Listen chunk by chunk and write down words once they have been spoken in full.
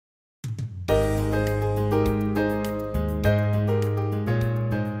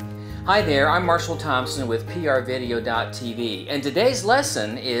Hi there, I'm Marshall Thompson with prvideo.tv, and today's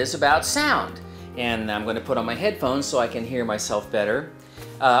lesson is about sound. And I'm going to put on my headphones so I can hear myself better.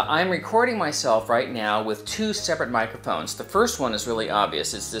 I'm recording myself right now with two separate microphones. The first one is really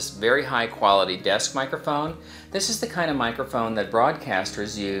obvious. It's this very high quality desk microphone. This is the kind of microphone that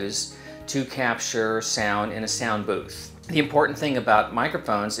broadcasters use to capture sound in a sound booth. The important thing about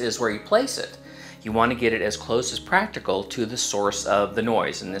microphones is where you place it. You want to get it as close as practical to the source of the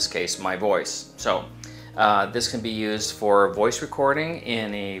noise, in this case my voice. So this can be used for voice recording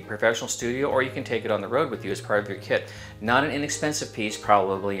in a professional studio, or you can take it on the road with you as part of your kit. Not an inexpensive piece,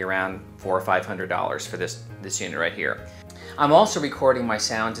 probably around $400 or $500 for this unit right here. I'm also recording my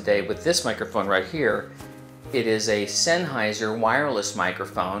sound today with this microphone right here. It is a Sennheiser wireless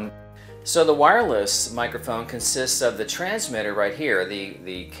microphone. So the wireless microphone consists of the transmitter right here.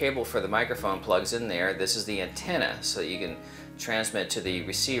 The cable for the microphone plugs in there. This is the antenna, so you can transmit to the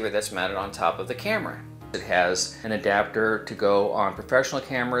receiver that's mounted on top of the camera. It has an adapter to go on professional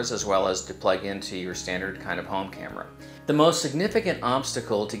cameras as well as to plug into your standard kind of home camera. The most significant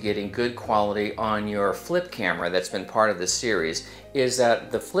obstacle to getting good quality on your flip camera that's been part of this series is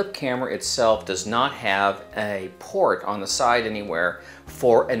that the flip camera itself does not have a port on the side anywhere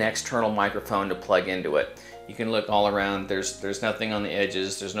for an external microphone to plug into it. You can look all around, there's nothing on the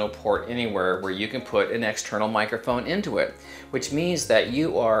edges, there's no port anywhere where you can put an external microphone into it, which means that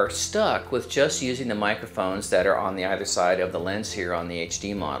you are stuck with just using the microphones that are on the either side of the lens here on the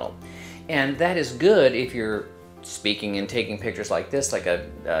HD model. And that is good if you're speaking and taking pictures like this, like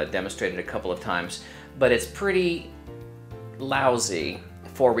I've demonstrated a couple of times, but it's pretty lousy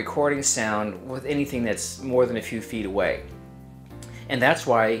for recording sound with anything that's more than a few feet away. And that's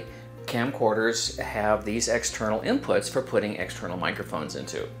why camcorders have these external inputs for putting external microphones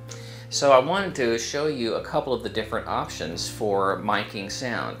into. So I wanted to show you a couple of the different options for miking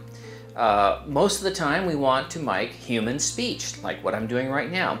sound. Most of the time we want to mic human speech, like what I'm doing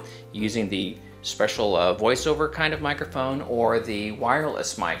right now, using the special voiceover kind of microphone or the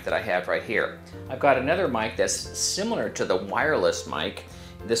wireless mic that I have right here. I've got another mic that's similar to the wireless mic.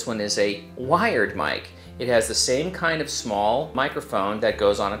 This one is a wired mic. It has the same kind of small microphone that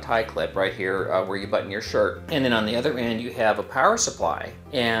goes on a tie clip right here where you button your shirt. And then on the other end you have a power supply,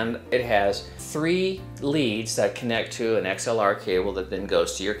 and it has 3 leads that connect to an XLR cable that then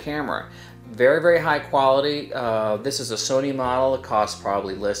goes to your camera. Very, very high quality. This is a Sony model. It costs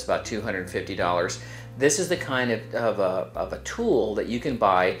probably list about $250. This is the kind of a tool that you can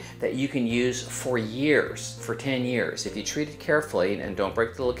buy that you can use for years, for 10 years. If you treat it carefully and don't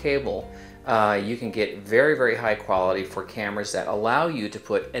break the little cable, you can get very, very high quality for cameras that allow you to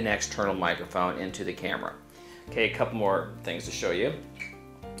put an external microphone into the camera. Okay, a couple more things to show you.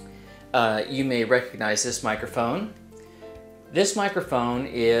 You may recognize this microphone. This microphone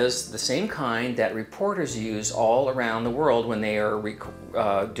is the same kind that reporters use all around the world when they are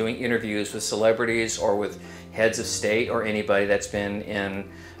doing interviews with celebrities or with heads of state or anybody that's been in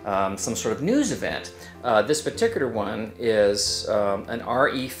some sort of news event. This particular one is an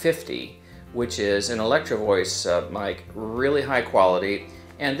RE50, which is an Electro Voice mic, really high quality,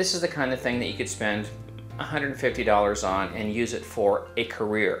 and this is the kind of thing that you could spend $150 on and use it for a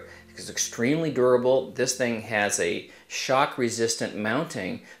career. It's extremely durable. This thing has a shock resistant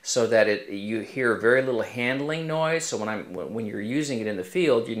mounting so that you hear very little handling noise. So when you're using it in the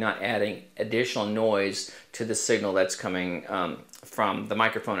field, you're not adding additional noise to the signal that's coming from the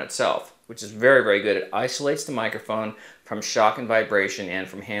microphone itself, which is very, very good. It isolates the microphone from shock and vibration and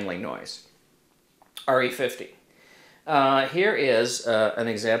from handling noise. RE50. Here is an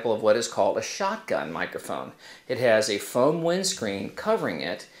example of what is called a shotgun microphone. It has a foam windscreen covering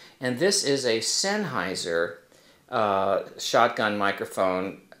it, and this is a Sennheiser shotgun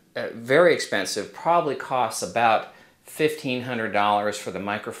microphone. Very expensive, probably costs about $1,500 for the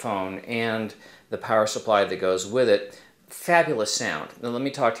microphone and the power supply that goes with it. Fabulous sound. Now let me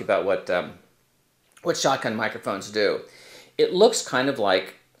talk to you about what shotgun microphones do. It looks kind of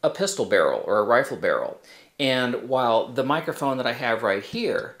like a pistol barrel or a rifle barrel. And while the microphone that I have right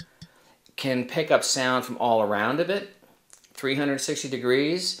here can pick up sound from all around of it, 360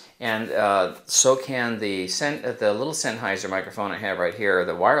 degrees, and so can the little Sennheiser microphone I have right here,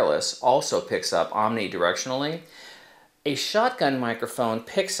 the wireless, also picks up omnidirectionally. A shotgun microphone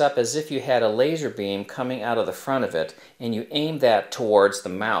picks up as if you had a laser beam coming out of the front of it, and you aim that towards the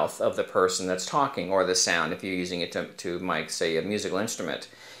mouth of the person that's talking, or the sound if you're using it to mic, say, a musical instrument.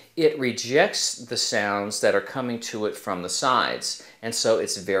 It rejects the sounds that are coming to it from the sides, and so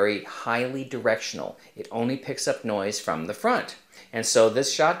it's very highly directional. It only picks up noise from the front. And so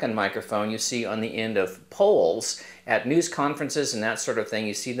this shotgun microphone you see on the end of poles at news conferences and that sort of thing.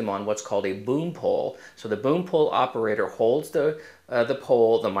 You see them on what's called a boom pole. So the boom pole operator holds the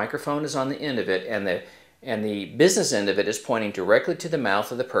pole, the microphone is on the end of it, and the business end of it is pointing directly to the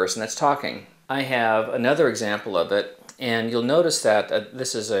mouth of the person that's talking. I have another example of it, and you'll notice that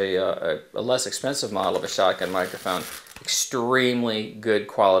this is a less expensive model of a shotgun microphone. Extremely good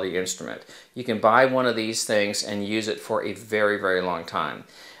quality instrument. You can buy one of these things and use it for a very, very long time.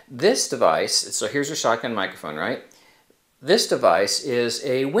 This device, so here's your shotgun microphone, right? This device is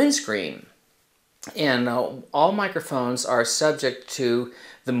a windscreen. And all microphones are subject to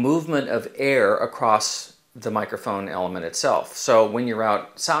the movement of air across the microphone element itself. So when you're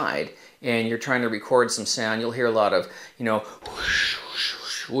outside and you're trying to record some sound, you'll hear a lot of, you know, whoosh, whoosh,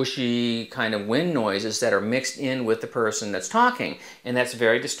 whoosh, whooshy kind of wind noises that are mixed in with the person that's talking. And that's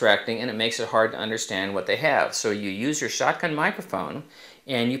very distracting, and it makes it hard to understand what they have. So you use your shotgun microphone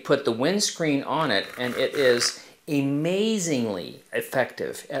and you put the windscreen on it, and it is amazingly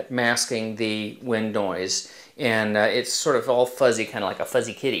effective at masking the wind noise. And it's sort of all fuzzy, kind of like a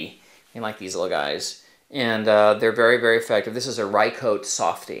fuzzy kitty. You like these little guys. And they're very, very effective. This is a Rycote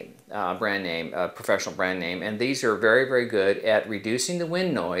Softy brand name, professional brand name. And these are very, very good at reducing the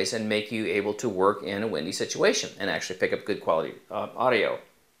wind noise and make you able to work in a windy situation and actually pick up good quality audio.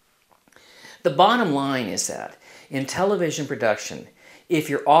 The bottom line is that in television production, if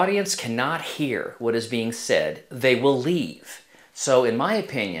your audience cannot hear what is being said, they will leave. So in my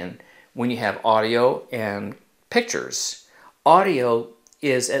opinion, when you have audio and pictures, audio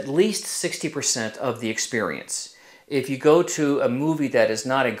is at least 60% of the experience. If you go to a movie that is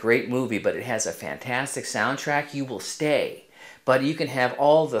not a great movie, but it has a fantastic soundtrack, you will stay. But you can have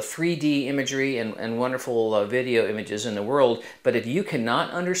all the 3D imagery and wonderful video images in the world, but if you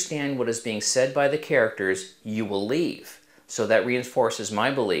cannot understand what is being said by the characters, you will leave. So that reinforces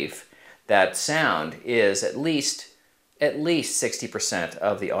my belief that sound is at least 60%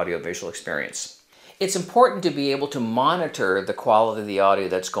 of the audiovisual experience. It's important to be able to monitor the quality of the audio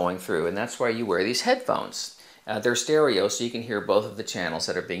that's going through, and that's why you wear these headphones. They're stereo, so you can hear both of the channels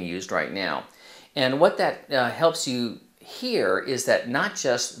that are being used right now. And what that helps you hear is that not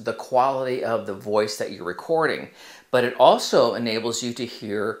just the quality of the voice that you're recording, but it also enables you to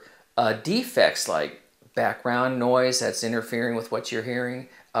hear defects like background noise that's interfering with what you're hearing,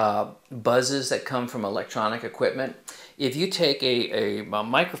 buzzes that come from electronic equipment. If you take a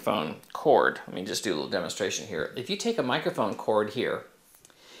microphone cord, let me just do a little demonstration here. If you take a microphone cord here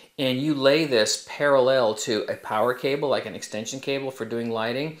and you lay this parallel to a power cable, like an extension cable for doing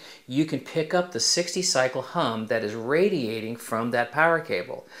lighting, you can pick up the 60 cycle hum that is radiating from that power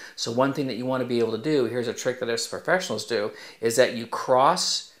cable. So one thing that you want to be able to do, here's a trick that us professionals do, is that you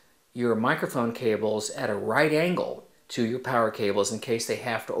cross your microphone cables at a right angle to your power cables in case they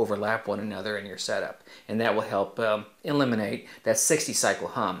have to overlap one another in your setup. And that will help eliminate that 60 cycle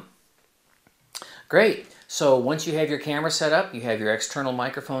hum. Great. So once you have your camera set up, you have your external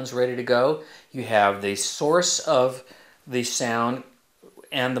microphones ready to go, you have the source of the sound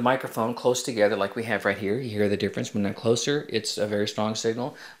and the microphone close together like we have right here. You hear the difference. When I'm closer, it's a very strong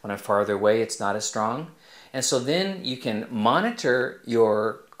signal. When I'm farther away, it's not as strong. And so then you can monitor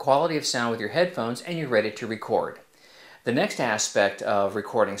your quality of sound with your headphones and you're ready to record. The next aspect of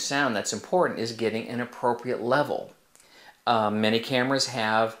recording sound that's important is getting an appropriate level. Many cameras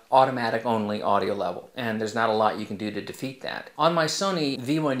have automatic only audio level, and there's not a lot you can do to defeat that. On my Sony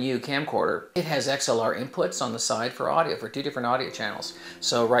V1U camcorder, it has XLR inputs on the side for audio, for 2 different audio channels.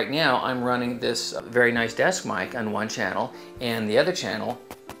 So right now I'm running this very nice desk mic on one channel, and the other channel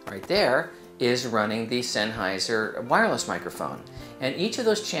right there is running the Sennheiser wireless microphone. And each of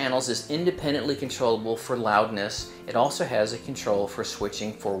those channels is independently controllable for loudness. It also has a control for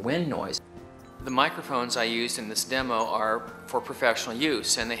switching for wind noise. The microphones I used in this demo are for professional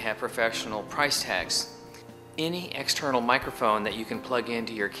use, and they have professional price tags. Any external microphone that you can plug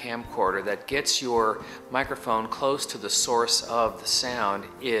into your camcorder that gets your microphone close to the source of the sound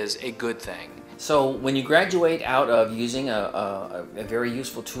is a good thing. So when you graduate out of using a very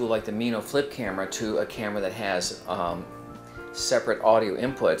useful tool like the Mino Flip camera to a camera that has separate audio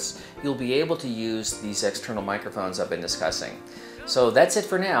inputs, you'll be able to use these external microphones I've been discussing. So that's it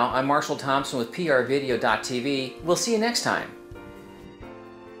for now. I'm Marshall Thompson with PRVideo.tv. We'll see you next time.